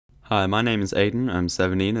Hi, my name is Aiden, I'm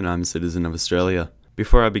 17 and I'm a citizen of Australia.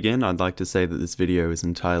 Before I begin, I'd like to say that this video is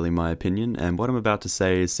entirely my opinion, and what I'm about to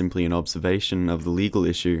say is simply an observation of the legal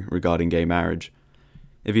issue regarding gay marriage.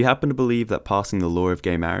 If you happen to believe that passing the law of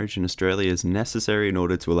gay marriage in Australia is necessary in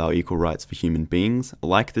order to allow equal rights for human beings,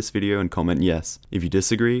 like this video and comment yes. If you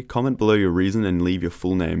disagree, comment below your reason and leave your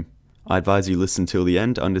full name. I advise you listen till the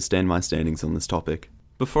end to understand my standings on this topic.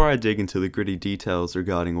 Before I dig into the gritty details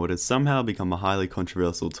regarding what has somehow become a highly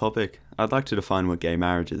controversial topic, I'd like to define what gay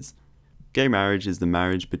marriage is. Gay marriage is the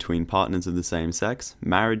marriage between partners of the same sex,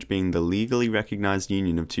 marriage being the legally recognized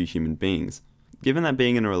union of two human beings. Given that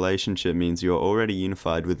being in a relationship means you are already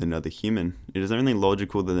unified with another human, it is only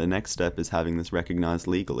logical that the next step is having this recognized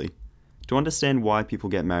legally. To understand why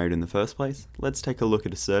people get married in the first place, let's take a look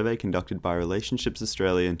at a survey conducted by Relationships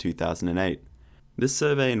Australia in 2008. This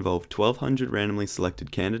survey involved 1,200 randomly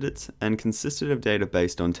selected candidates and consisted of data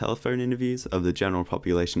based on telephone interviews of the general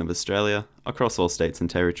population of Australia across all states and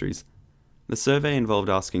territories. The survey involved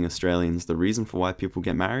asking Australians the reason for why people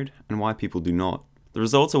get married and why people do not. The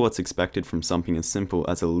results are what's expected from something as simple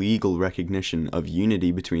as a legal recognition of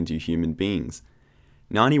unity between two human beings.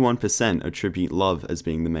 91% attribute love as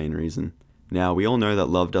being the main reason. Now, we all know that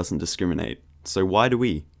love doesn't discriminate, so why do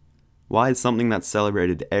we? Why is something that's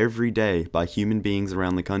celebrated every day by human beings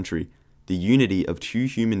around the country, the unity of two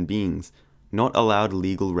human beings, not allowed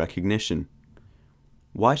legal recognition?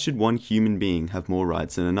 Why should one human being have more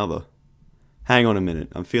rights than another? Hang on a minute,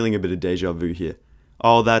 I'm feeling a bit of deja vu here.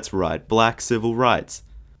 Oh, that's right, black civil rights.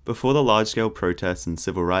 Before the large-scale protests and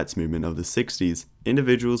civil rights movement of the 60s,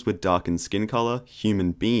 individuals with darkened skin color,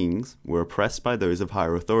 human beings, were oppressed by those of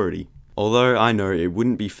higher authority. Although I know it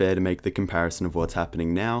wouldn't be fair to make the comparison of what's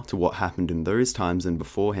happening now to what happened in those times and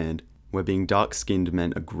beforehand, where being dark-skinned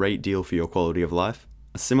meant a great deal for your quality of life,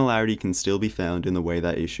 a similarity can still be found in the way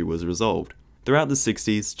that issue was resolved. Throughout the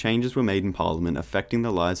 60s, changes were made in Parliament affecting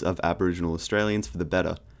the lives of Aboriginal Australians for the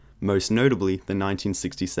better, most notably the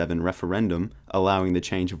 1967 referendum allowing the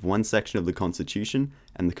change of one section of the Constitution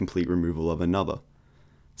and the complete removal of another.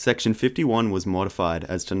 Section 51 was modified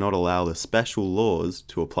as to not allow the special laws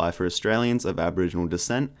to apply for Australians of Aboriginal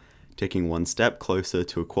descent, taking one step closer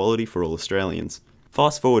to equality for all Australians.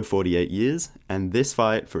 Fast forward 48 years, and this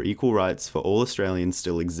fight for equal rights for all Australians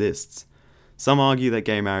still exists. Some argue that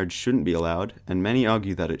gay marriage shouldn't be allowed, and many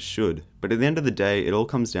argue that it should, but at the end of the day, it all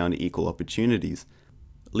comes down to equal opportunities.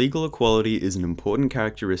 Legal equality is an important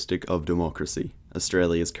characteristic of democracy,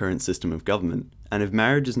 Australia's current system of government, and if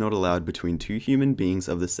marriage is not allowed between two human beings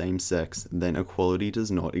of the same sex, then equality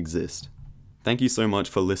does not exist. Thank you so much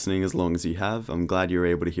for listening as long as you have. I'm glad you're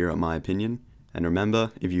able to hear out my opinion. And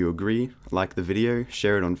remember, if you agree, like the video,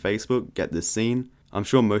 share it on Facebook, get this seen. I'm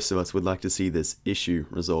sure most of us would like to see this issue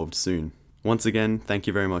resolved soon. Once again, thank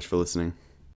you very much for listening.